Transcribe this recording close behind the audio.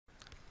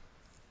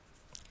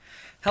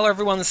Hello,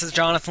 everyone. This is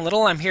Jonathan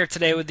Little. I'm here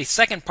today with the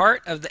second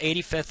part of the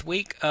 85th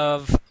week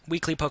of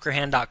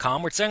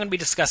WeeklyPokerHand.com. We're today going to be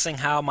discussing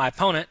how my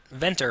opponent,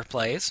 Venter,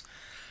 plays.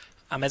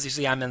 As you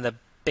see, I'm in the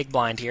big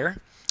blind here.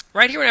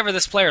 Right here, whenever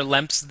this player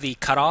limps the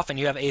cutoff and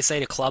you have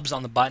ace-8 of clubs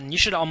on the button, you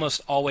should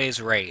almost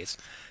always raise.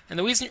 And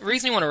the reason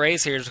you want to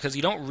raise here is because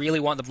you don't really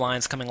want the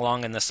blinds coming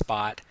along in this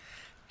spot.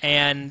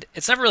 And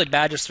it's never really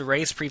bad just to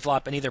raise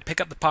pre-flop and either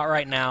pick up the pot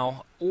right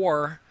now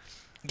or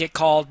get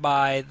called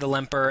by the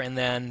limper and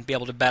then be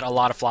able to bet a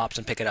lot of flops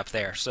and pick it up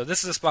there. So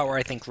this is a spot where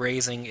I think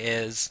raising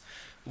is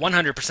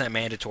 100%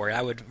 mandatory.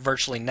 I would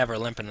virtually never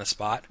limp in this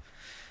spot.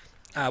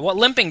 What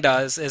limping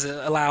does is it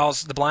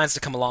allows the blinds to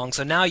come along,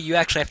 so now you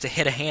actually have to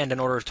hit a hand in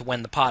order to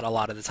win the pot a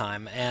lot of the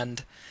time,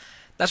 and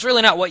that's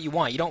really not what you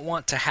want. You don't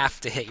want to have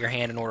to hit your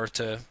hand in order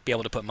to be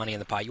able to put money in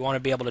the pot. You want to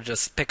be able to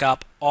just pick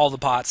up all the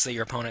pots that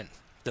your opponent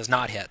does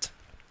not hit.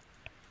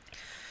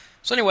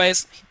 So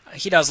anyways,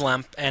 he does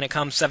limp, and it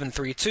comes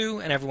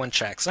 7-3-2, and everyone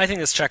checks. And I think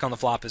this check on the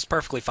flop is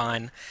perfectly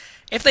fine.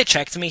 If they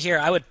checked me here,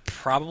 I would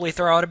probably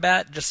throw out a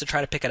bet just to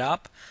try to pick it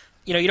up.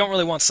 You know, you don't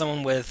really want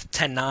someone with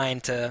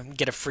 10-9 to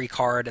get a free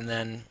card and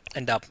then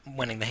end up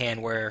winning the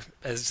hand,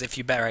 whereas if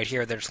you bet right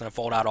here, they're just going to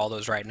fold out all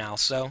those right now.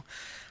 So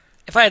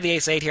if I had the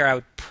ace-8 here, I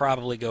would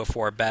probably go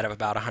for a bet of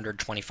about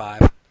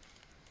 125.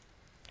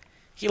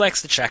 He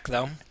likes to check,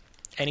 though,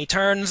 and he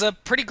turns a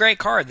pretty great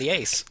card, the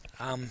ace.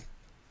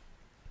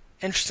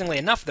 Interestingly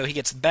enough, though, he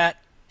gets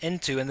bet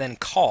into and then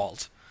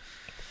called.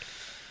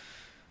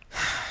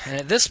 And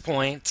at this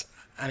point,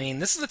 I mean,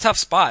 this is a tough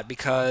spot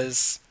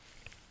because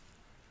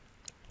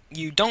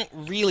you don't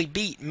really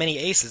beat many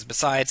aces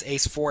besides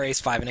ace-4,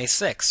 ace-5, and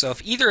ace-6. So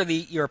if either of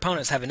your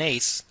opponents have an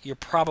ace, you're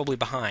probably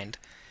behind.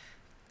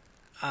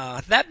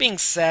 That being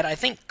said, I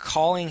think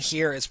calling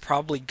here is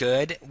probably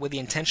good with the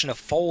intention of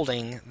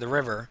folding the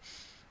river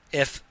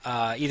if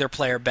either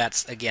player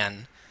bets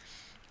again.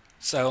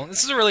 So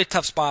this is a really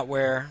tough spot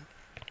where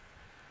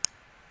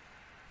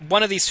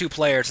one of these two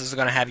players is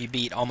going to have you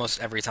beat almost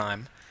every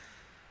time.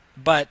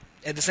 But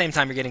at the same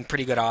time, you're getting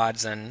pretty good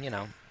odds, and, you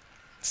know,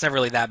 it's never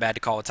really that bad to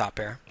call a top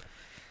pair.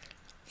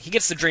 He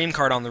gets the dream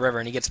card on the river,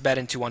 and he gets bet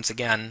into once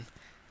again.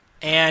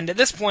 And at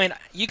this point,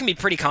 you can be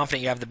pretty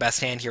confident you have the best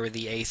hand here with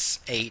the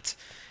ace-8.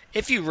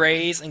 If you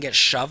raise and get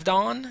shoved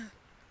on,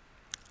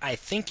 I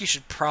think you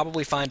should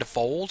probably find a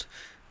fold.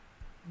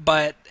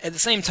 But at the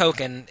same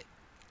token,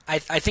 I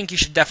think you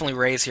should definitely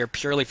raise here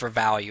purely for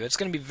value. It's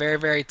going to be very,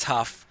 very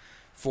tough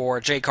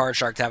for Jay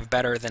Cardshark to have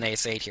better than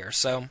ace-8 here.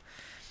 So,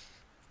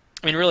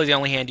 I mean, really the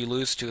only hand you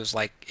lose to is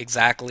like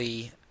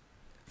exactly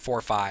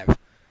 4-5.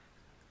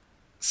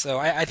 So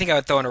I think I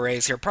would throw in a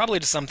raise here, probably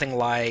to something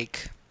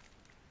like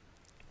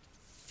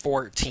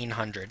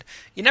 1,400.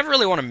 You never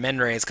really want to min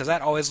raise because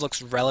that always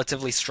looks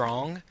relatively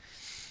strong.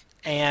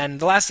 And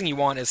the last thing you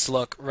want is to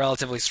look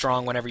relatively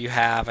strong whenever you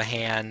have a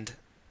hand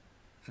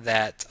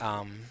that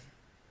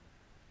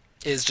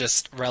is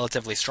just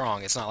relatively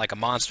strong. It's not like a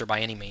monster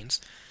by any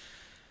means.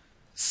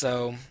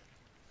 So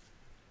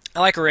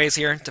I like a raise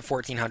here to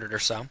 1,400 or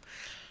so.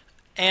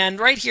 And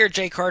right here,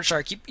 Jay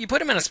Cardshark, you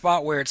put him in a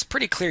spot where it's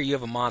pretty clear you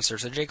have a monster,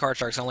 so Jay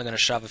Cardshark's only going to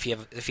shove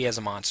if he has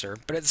a monster.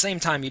 But at the same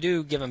time, you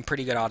do give him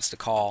pretty good odds to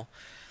call.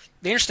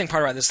 The interesting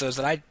part about this, though, is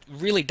that I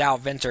really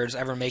doubt Venter's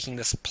ever making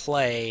this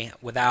play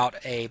without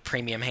a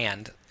premium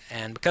hand.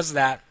 And because of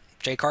that,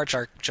 Jay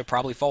Cardshark should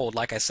probably fold,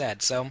 like I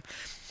said. So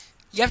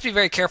you have to be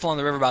very careful on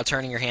the river about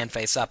turning your hand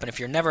face up. And if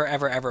you're never,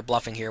 ever, ever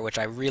bluffing here, which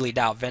I really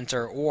doubt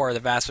Venter or the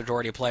vast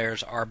majority of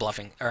players are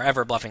bluffing or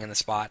ever bluffing in the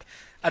spot,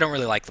 I don't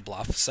really like the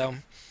bluff. So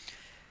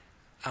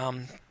that's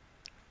going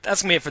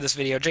to be it for this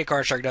video. Jay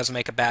Cardshark does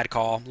make a bad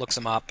call, looks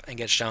him up, and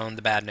gets shown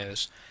the bad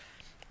news.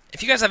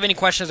 If you guys have any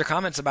questions or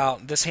comments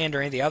about this hand or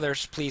any of the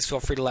others, please feel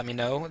free to let me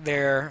know.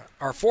 There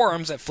are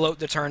forums at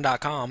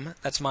floattheturn.com.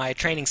 That's my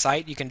training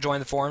site. You can join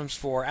the forums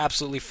for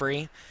absolutely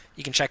free.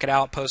 You can check it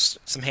out, post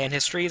some hand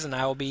histories, and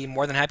I will be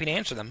more than happy to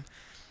answer them.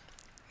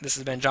 This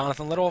has been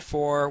Jonathan Little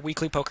for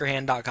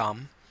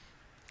WeeklyPokerHand.com.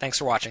 Thanks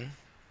for watching.